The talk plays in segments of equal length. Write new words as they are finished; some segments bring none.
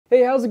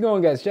Hey, how's it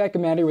going, guys? Jack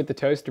and Matt here with the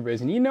Toaster Bros,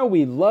 and you know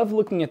we love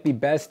looking at the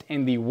best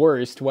and the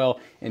worst.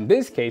 Well, in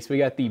this case, we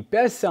got the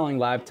best-selling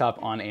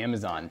laptop on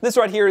Amazon. This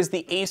right here is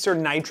the Acer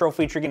Nitro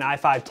featuring an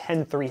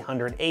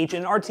i5-10300H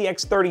and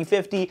RTX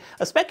 3050,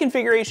 a spec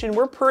configuration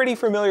we're pretty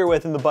familiar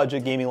with in the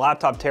budget gaming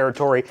laptop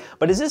territory.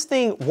 But is this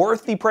thing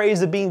worth the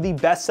praise of being the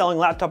best-selling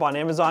laptop on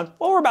Amazon?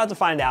 Well, we're about to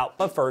find out,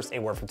 but first, a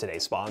word from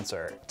today's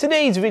sponsor.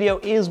 Today's video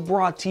is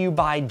brought to you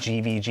by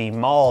GVG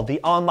Mall,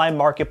 the online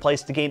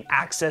marketplace to gain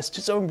access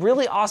to some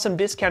really awesome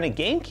discounted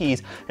game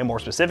keys, and more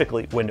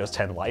specifically, Windows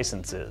 10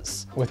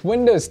 licenses. With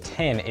Windows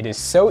 10, it is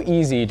so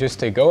easy just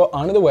to go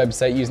onto the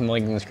website using the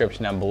link in the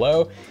description down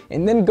below,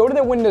 and then go to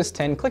the Windows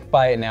 10, click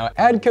buy it now,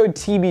 add code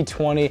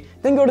TB20,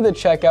 then go to the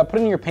checkout, put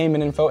in your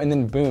payment info, and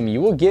then boom,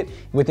 you will get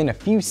within a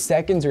few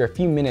seconds or a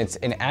few minutes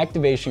an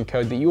activation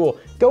code that you will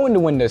go into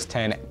Windows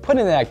 10, put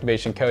in the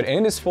activation code,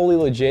 and it is fully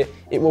legit.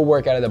 It will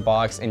work out of the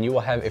box, and you will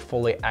have a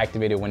fully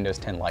activated Windows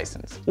 10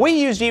 license. We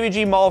use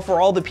GVG Mall for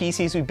all the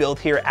PCs we built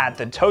here at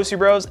the Toaster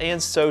Bros,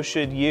 and so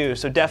should you.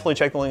 So definitely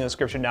check the link in the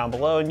description down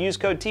below and use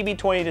code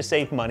TB20 to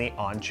save money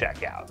on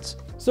checkouts.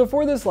 So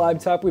for this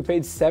laptop, we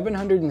paid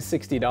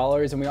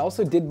 $760, and we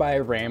also did buy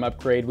a RAM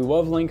upgrade. We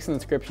will have links in the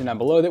description down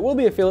below. There will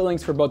be affiliate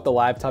links for both the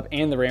laptop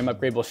and the RAM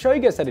upgrade. We'll show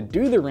you guys how to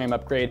do the RAM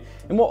upgrade,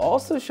 and we'll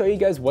also show you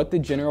guys what the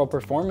general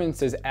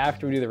performance is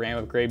after we do the RAM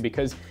upgrade,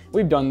 because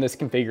we've done this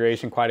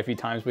configuration quite a few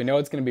times. We know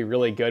it's gonna be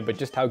really good, but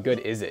just how good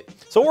is it?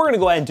 So what we're gonna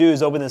go ahead and do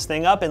is open this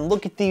thing up and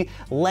look at the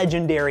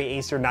legendary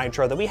Acer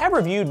Nitro that we have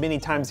reviewed many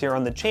times here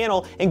on the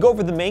channel, and go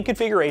over the main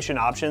configuration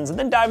options, and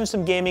then dive into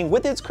some gaming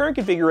with its current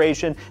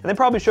configuration, and then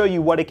probably show you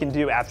what it can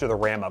do after the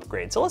RAM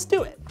upgrade. So let's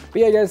do it.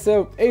 But yeah, guys,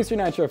 so Acer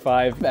Nitro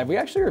 5, have we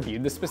actually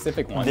reviewed this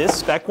specific one? This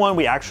spec one,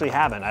 we actually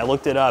haven't. I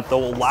looked it up. The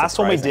last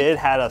one we did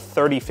had a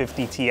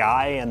 3050 Ti,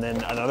 and then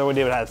another one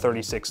had a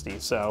 3060,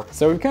 so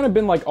we've kind of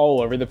been like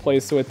all over the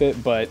place with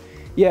it, but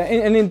yeah,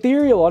 and in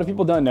theory, a lot of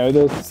people don't know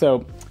this.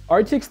 So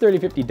RTX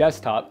 3050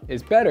 desktop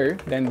is better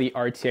than the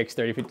RTX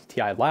 3050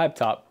 Ti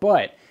laptop,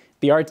 but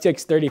the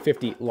RTX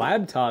 3050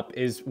 laptop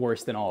is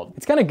worse than all of them.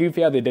 It's kind of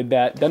goofy how they did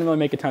that. Doesn't really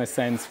make a ton of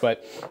sense,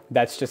 but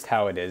that's just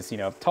how it is. You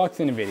know, talk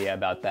to NVIDIA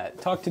about that.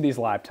 Talk to these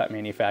laptop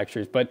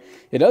manufacturers, but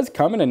it does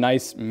come in a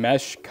nice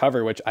mesh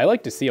cover, which I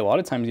like to see. A lot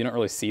of times you don't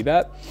really see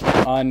that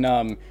on,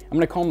 I'm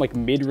gonna call them like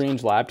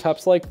mid-range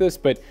laptops like this,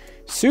 but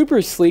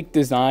super sleek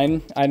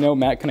design. I know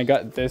Matt kind of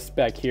got this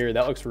back here.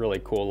 That looks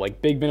really cool.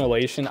 Like big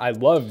ventilation. I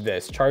love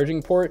this.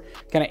 Charging port,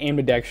 kind of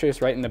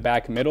ambidextrous right in the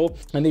back middle.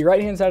 On the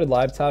right-hand side of the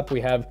laptop,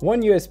 we have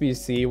one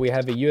USB-C, we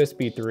have a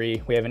USB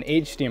 3, we have an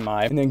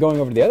HDMI, and then going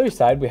over to the other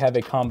side, we have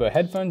a combo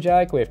headphone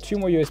jack, we have two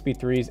more USB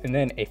 3s, and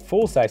then a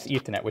full-size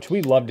Ethernet, which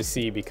we love to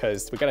see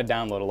because we got to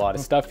download a lot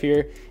of stuff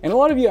here. And a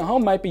lot of you at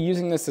home might be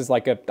using this as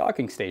like a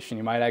docking station.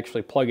 You might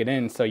actually plug it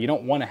in, so you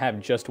don't want to have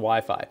just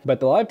Wi-Fi. But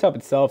the laptop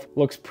itself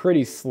looks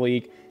pretty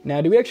sleek. Now,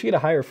 do we actually get a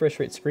high refresh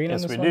rate screen on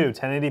this one? Yes, we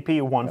do.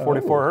 1080p,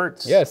 144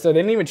 hertz. Yeah, so they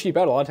didn't even cheap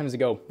out. A lot of times they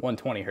go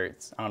 120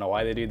 hertz. I don't know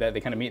why they do that.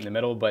 They kind of meet in the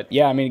middle, but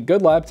yeah, I mean,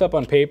 good laptop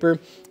on paper.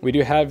 We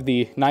do have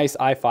the nice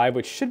i5,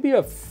 which should be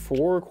a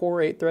 4-core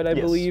 8-thread, I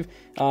believe.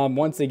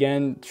 Once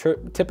again,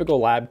 typical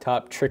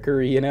laptop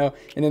trickery, you know?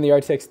 And then the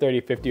RTX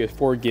 3050 with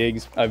 4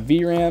 gigs of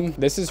VRAM.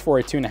 This is for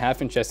a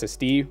 2.5-inch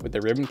SSD with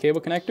the ribbon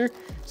cable connector.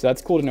 So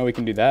that's cool to know we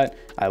can do that.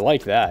 I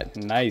like that.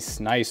 Nice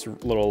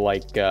little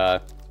like,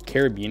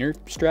 carabiner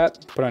strap,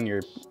 put on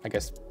your, I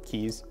guess,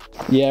 keys.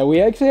 Yeah,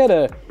 we actually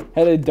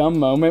had a dumb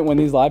moment when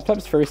these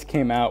laptops first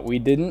came out. We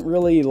didn't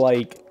really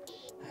like,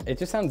 it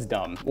just sounds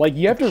dumb. Like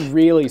you have to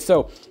really,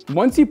 so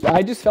once you,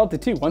 I just felt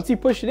it too. Once you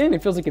push it in,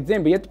 it feels like it's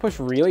in, but you have to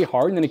push really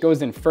hard and then it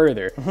goes in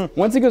further.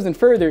 Once it goes in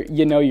further,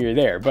 you know you're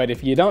there. But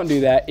if you don't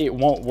do that, it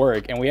won't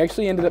work. And we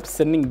actually ended up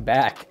sending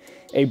back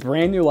a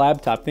brand new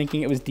laptop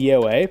thinking it was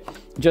DOA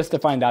just to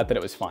find out that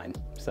it was fine.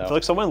 So. I feel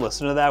like someone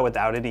listened to that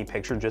without any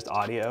picture, just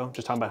audio,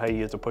 just talking about how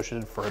you have to push it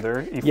in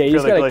further. Yeah, you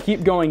just gotta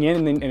keep going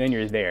in and then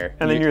you're there.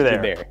 And then you're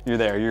there. You're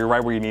there. You're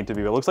right where you need to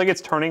be. It looks like it's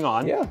turning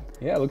on. Yeah,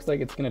 it looks like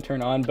it's gonna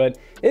turn on, but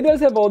it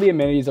does have all the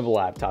amenities of a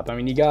laptop. I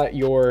mean, you got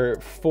your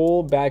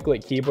full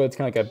backlit keyboard. It's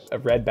kind of like a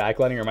red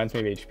backlighting, reminds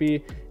me of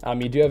HP.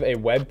 You do have a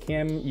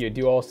webcam. You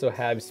do also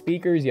have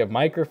speakers. You have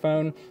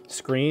microphone,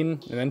 screen,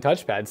 and then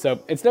touchpad.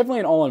 So it's definitely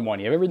an all-in-one.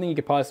 You have everything you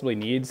could possibly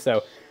need.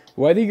 So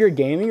whether you're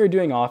gaming or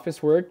doing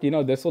office work, you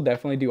know, this will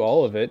definitely do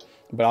all of it.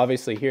 But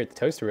obviously here at the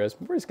Toaster Bros,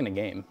 we're just gonna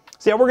game.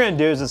 So yeah, what we're gonna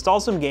do is install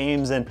some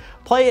games and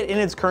play it in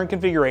its current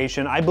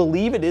configuration. I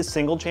believe it is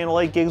single channel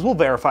 8 gigs. We'll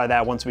verify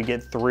that once we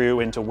get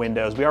through into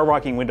Windows. We are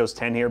rocking Windows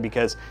 10 here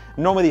because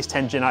normally these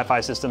 10 Gen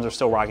i5 systems are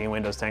still rocking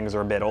Windows 10 because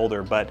they're a bit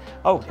older, but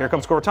oh, here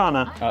comes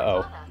Cortana.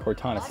 Uh-oh,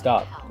 Cortana,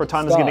 stop.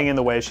 Cortana's getting in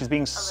the way. She's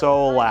being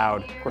so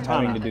loud. Cortana.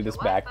 I'm having to do this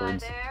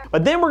backwards.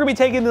 But then we're gonna be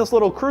taking this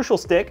little Crucial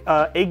Stick,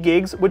 8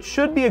 gigs, which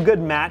should be a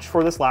good match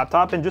for this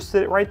laptop, and just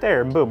sit it right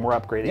there, and boom, we're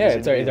upgrading. Yeah,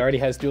 it already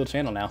has dual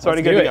channel now. It's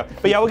already good to go.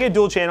 But yeah, we'll get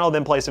dual channel,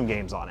 then play some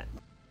games on it.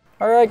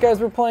 All right, guys,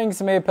 we're playing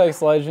some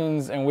Apex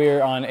Legends, and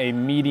we're on a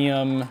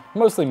medium,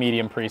 mostly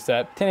medium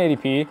preset,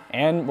 1080p,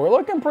 and we're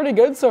looking pretty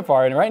good so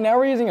far. And right now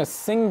we're using a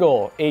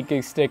single 8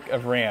 gig stick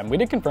of RAM. We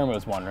did confirm it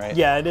was one, right?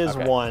 Yeah, it is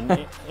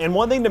one. And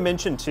one thing to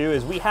mention too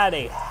is we had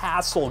a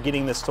hassle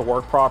getting this to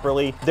work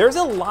properly. There's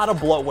a lot of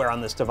bloatware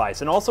on this device,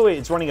 and also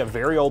it's running a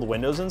very old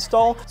Windows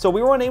install, so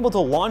we weren't able to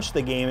launch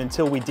the game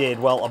until we did,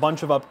 well, a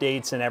bunch of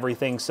updates and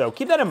everything. So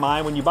keep that in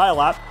mind when you buy a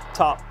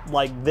laptop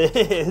like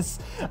this.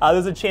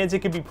 There's a chance it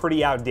could be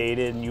pretty outdated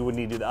and you would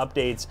need to do the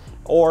updates,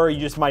 or you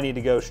just might need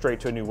to go straight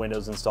to a new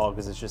Windows install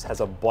because it just has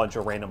a bunch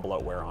of random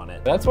bloatware on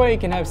it. That's why you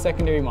can have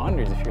secondary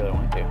monitors if you really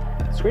want to.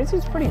 The screen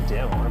seems pretty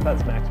dim. I wonder if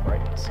that's max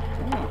brightness.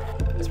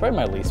 It's probably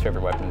my least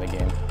favorite weapon in the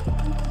game.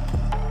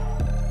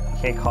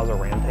 You can't cause a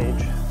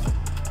rampage.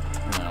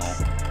 No.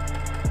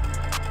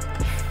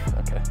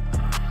 Okay.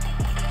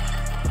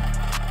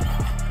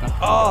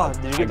 Oh,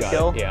 did you get the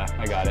kill? Yeah,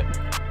 I got it.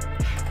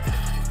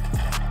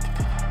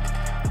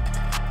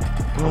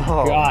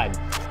 Oh, God.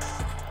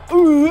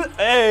 Ooh,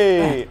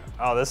 hey!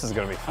 Oh, this is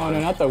gonna be fun. Oh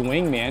no, not the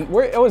wingman.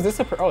 Where? Oh, is this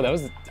a? Oh, that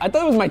was. I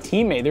thought it was my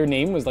teammate. Their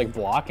name was like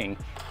blocking.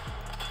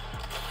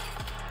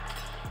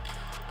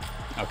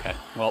 Okay.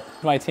 Well,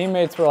 my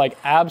teammates were like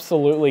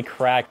absolutely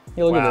cracked.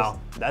 Hey, look at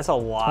this. That's a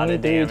lot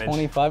of damage.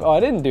 25. Oh, I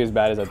didn't do as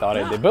bad as I thought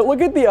I did. But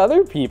look at the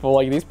other people.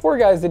 Like these poor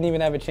guys didn't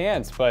even have a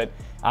chance. But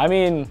I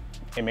mean,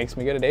 it makes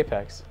me good at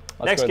Apex.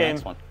 Let's go to the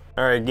next one.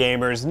 All right,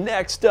 gamers,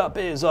 next up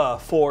is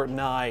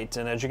Fortnite.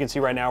 And as you can see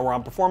right now, we're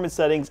on performance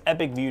settings,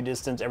 epic view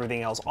distance,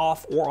 everything else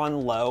off or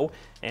on low.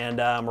 And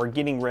we're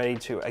getting ready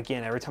to,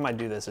 again, every time I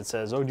do this, it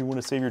says, oh, do you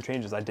want to save your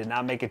changes? I did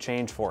not make a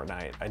change,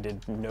 Fortnite. I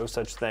did no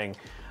such thing.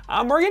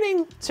 We're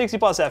getting 60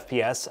 plus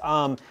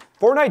FPS.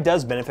 Fortnite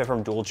does benefit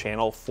from dual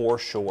channel for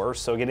sure,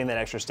 so getting that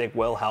extra stick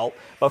will help.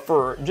 But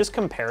for just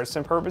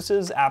comparison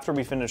purposes, after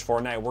we finish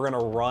Fortnite, we're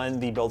gonna run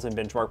the built-in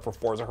benchmark for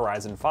Forza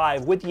Horizon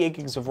 5 with the 8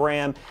 gigs of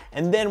RAM,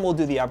 and then we'll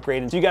do the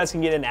upgrade. And so you guys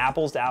can get an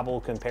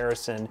apples-to-apple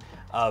comparison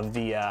of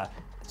the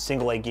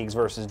single 8 gigs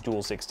versus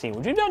dual 16,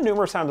 which we've done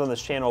numerous times on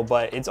this channel,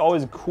 but it's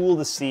always cool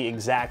to see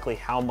exactly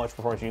how much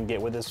performance you can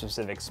get with this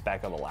specific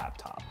spec of a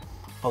laptop.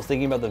 I was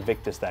thinking about the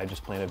Victus that I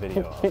just played a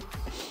video of.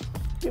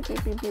 Pew, pew,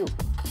 pew, pew.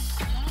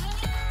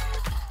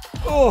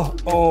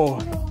 Oh,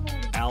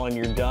 Alan,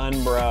 you're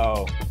done,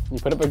 bro. You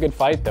put up a good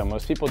fight though.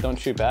 Most people don't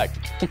shoot back.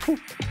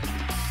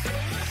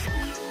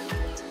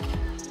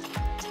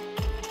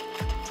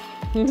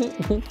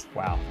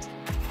 Wow.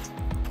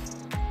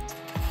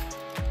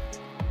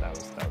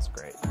 That was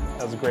great.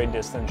 That was a great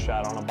distance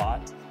shot on a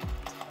bot.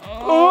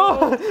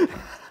 Oh.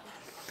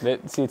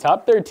 See,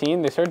 top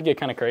 13, they start to get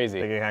kind of crazy.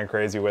 They get kind of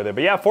crazy with it.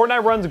 But yeah,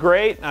 Fortnite runs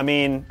great. I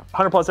mean,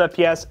 100 plus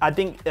FPS. I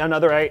think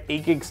another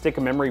 8 gig stick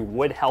of memory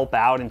would help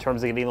out in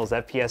terms of getting those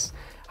FPS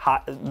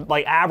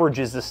like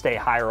averages to stay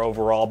higher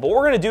overall. But what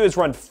we're gonna do is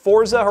run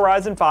Forza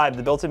Horizon 5,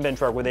 the built-in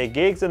benchmark with 8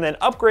 gigs, and then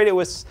upgrade it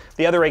with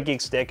the other 8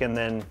 gig stick, and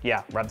then,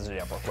 yeah, wrap this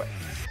video up real quick.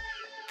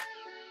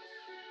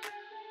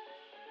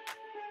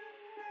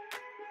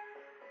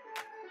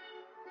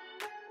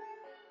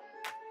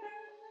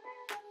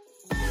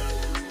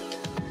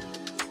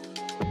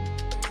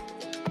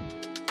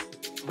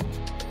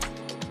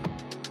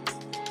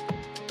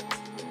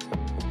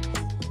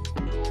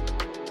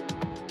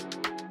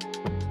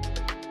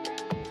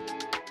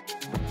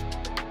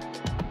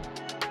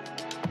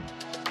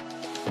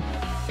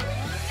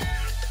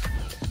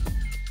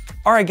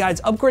 All right, guys,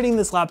 upgrading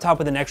this laptop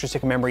with an extra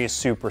stick of memory is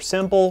super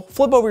simple.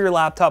 Flip over your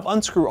laptop,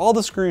 unscrew all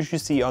the screws you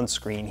see on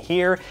screen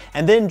here,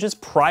 and then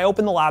just pry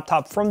open the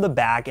laptop from the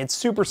back. It's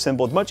super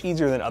simple. It's much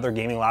easier than other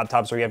gaming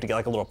laptops where you have to get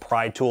like a little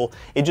pry tool.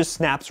 It just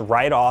snaps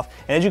right off.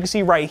 And as you can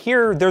see right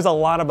here, there's a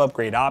lot of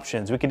upgrade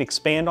options. We could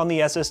expand on the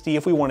SSD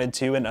if we wanted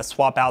to and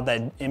swap out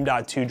that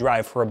M.2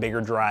 drive for a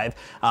bigger drive.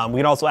 We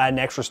can also add an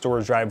extra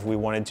storage drive if we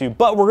wanted to,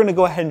 but we're gonna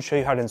go ahead and show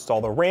you how to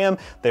install the RAM.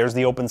 There's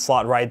the open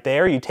slot right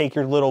there. You take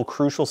your little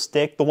Crucial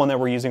stick, the one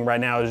that we're using right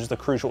now is just a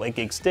Crucial 8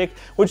 gig stick,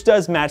 which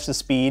does match the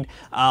speed,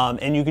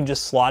 and you can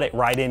just slot it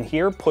right in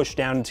here, push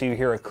down until you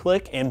hear a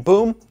click, and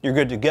boom, you're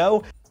good to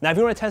go. Now, if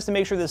you want to test to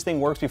make sure this thing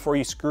works before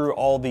you screw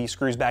all the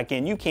screws back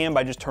in, you can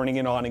by just turning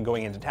it on and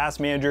going into Task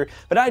Manager,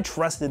 but I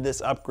trusted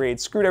this upgrade,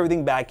 screwed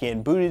everything back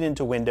in, booted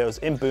into Windows,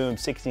 and boom,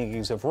 16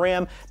 gigs of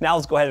RAM. Now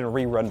let's go ahead and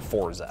rerun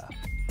Forza.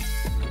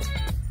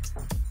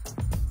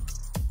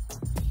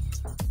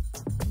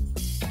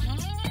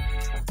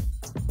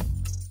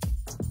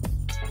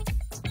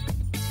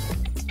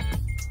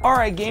 All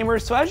right,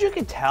 gamers, so as you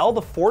can tell,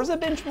 the Forza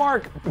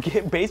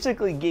benchmark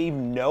basically gave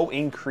no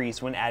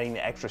increase when adding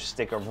the extra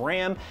stick of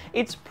RAM.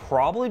 It's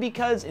probably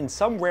because in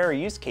some rare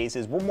use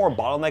cases, we're more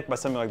bottlenecked by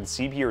something like the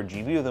CPU or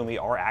GPU than we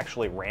are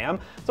actually RAM.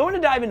 So I want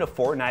to dive into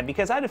Fortnite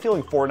because I had a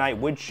feeling Fortnite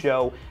would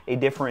show a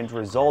different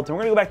result. And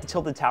we're gonna go back to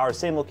Tilted Tower,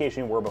 same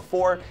location we were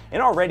before, and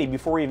already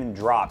before we even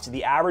dropped,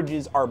 the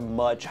averages are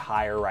much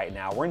higher right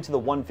now. We're into the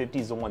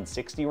 150s to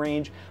 160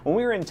 range. When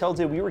we were in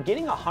Tilted, we were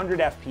getting 100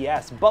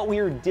 FPS, but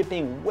we were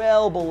dipping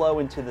well below below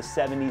into the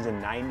 70s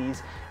and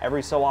 90s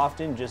every so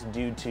often, just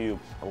due to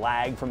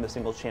lag from the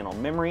single channel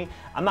memory.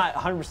 I'm not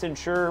 100%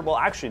 sure. Well,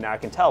 actually now I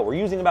can tell. We're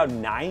using about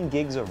 9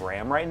 gigs of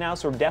RAM right now,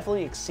 so we're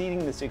definitely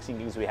exceeding the 16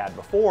 gigs we had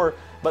before,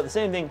 but the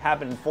same thing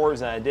happened in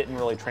Forza. It didn't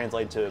really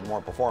translate to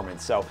more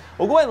performance. So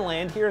we'll go ahead and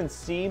land here and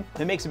see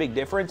if it makes a big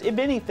difference. If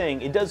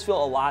anything, it does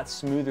feel a lot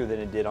smoother than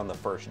it did on the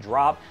first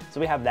drop, so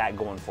we have that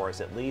going for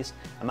us at least.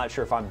 I'm not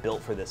sure if I'm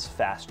built for this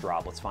fast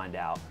drop. Let's find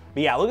out.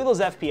 But yeah, look at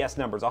those FPS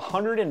numbers,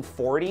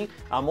 140.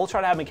 We'll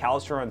try to have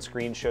McAllister on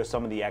screen show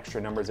some of the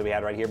extra numbers that we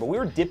had right here, but we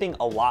were dipping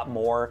a lot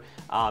more.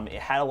 It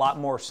had a lot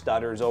more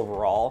stutters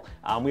overall.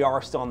 We are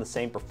still on the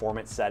same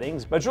performance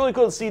settings, but it's really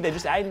cool to see that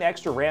just adding the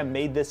extra RAM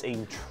made this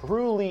a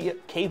truly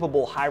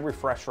capable high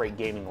refresh rate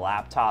gaming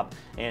laptop.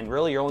 And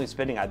really you're only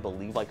spending, I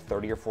believe, like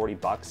 30 or 40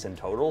 bucks in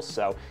total,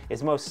 so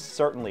it's most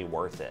certainly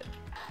worth it.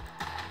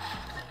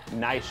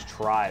 Nice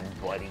try,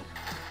 buddy.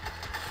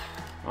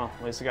 Oh,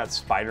 at least I got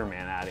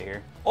Spider-Man out of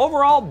here.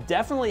 Overall,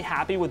 definitely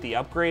happy with the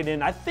upgrade,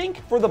 and I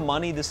think for the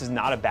money, this is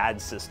not a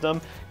bad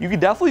system. You could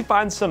definitely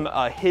find some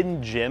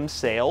hidden gem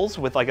sales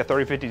with like a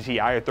 3050 Ti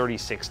or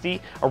 3060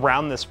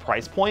 around this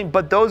price point,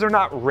 but those are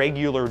not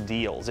regular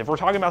deals. If we're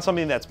talking about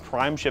something that's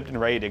prime shipped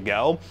and ready to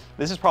go,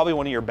 this is probably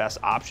one of your best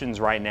options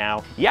right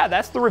now. Yeah,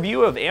 that's the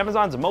review of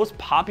Amazon's most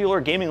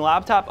popular gaming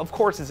laptop. Of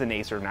course, it's an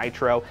Acer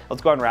Nitro.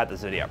 Let's go ahead and wrap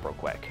this video up real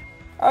quick.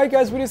 Alright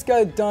guys, we just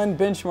got done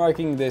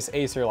benchmarking this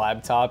Acer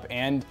laptop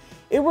and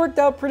it worked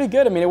out pretty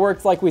good. I mean, it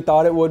worked like we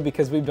thought it would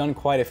because we've done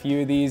quite a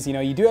few of these. You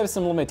know, you do have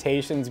some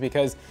limitations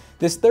because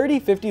this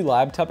 3050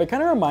 laptop, it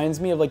kind of reminds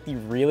me of like the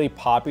really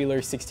popular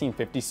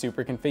 1650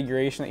 Super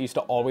configuration that you used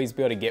to always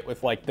be able to get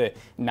with like the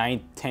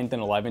 9th, 10th,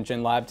 and 11th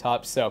gen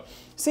laptops. So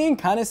seeing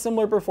kind of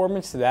similar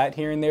performance to that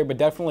here and there, but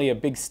definitely a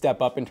big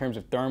step up in terms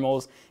of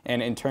thermals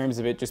and in terms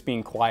of it just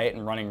being quiet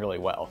and running really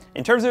well.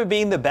 In terms of it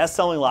being the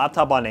best-selling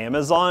laptop on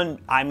Amazon,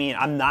 I mean,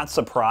 I'm not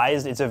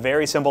surprised. It's a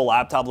very simple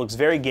laptop, looks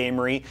very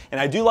gamery, and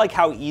I do like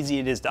how easy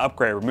it is to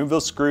upgrade. Remove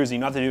those screws, and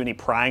you don't have to do any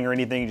prying or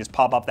anything. You just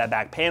pop up that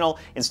back panel,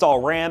 install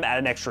RAM, add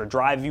an extra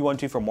drive if you want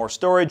to for more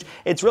storage.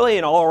 It's really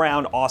an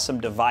all-around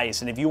awesome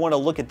device, and if you want to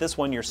look at this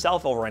one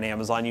yourself over on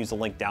Amazon, use the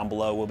link down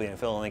below. We'll be in an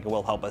affiliate link. It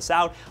will help us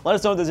out. Let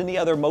us know if there's any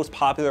other most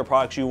popular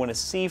products you want to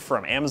see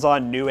from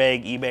Amazon,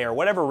 Newegg, eBay, or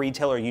whatever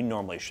retailer you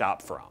normally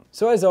shop from.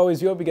 So as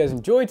always, we hope you guys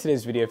enjoyed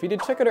today's video. If you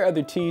did, check out our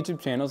other 2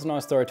 YouTube channels and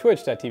also our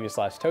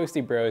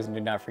twitch.tv/toastybros, and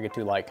do not forget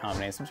to like,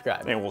 comment, and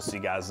subscribe. And we'll see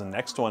you guys in the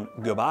next one.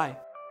 Goodbye.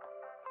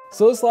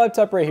 So this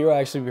laptop right here will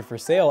actually be for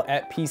sale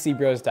at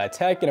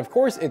PCBros.tech, and of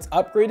course it's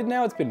upgraded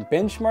now, it's been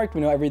benchmarked,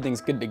 we know everything's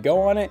good to go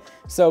on it,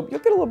 so you'll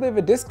get a little bit of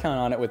a discount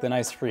on it with a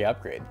nice free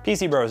upgrade.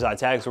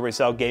 PCBros.tech is where we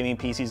sell gaming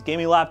PCs,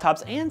 gaming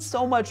laptops, and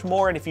so much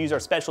more, and if you use our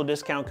special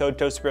discount code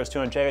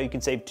ToastyBros2 on checkout, you can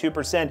save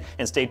 2%,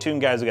 and stay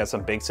tuned guys, we got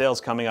some big sales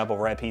coming up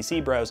over at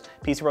PC Bros.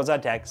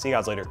 PCBros.tech, see you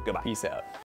guys later, goodbye. Peace out.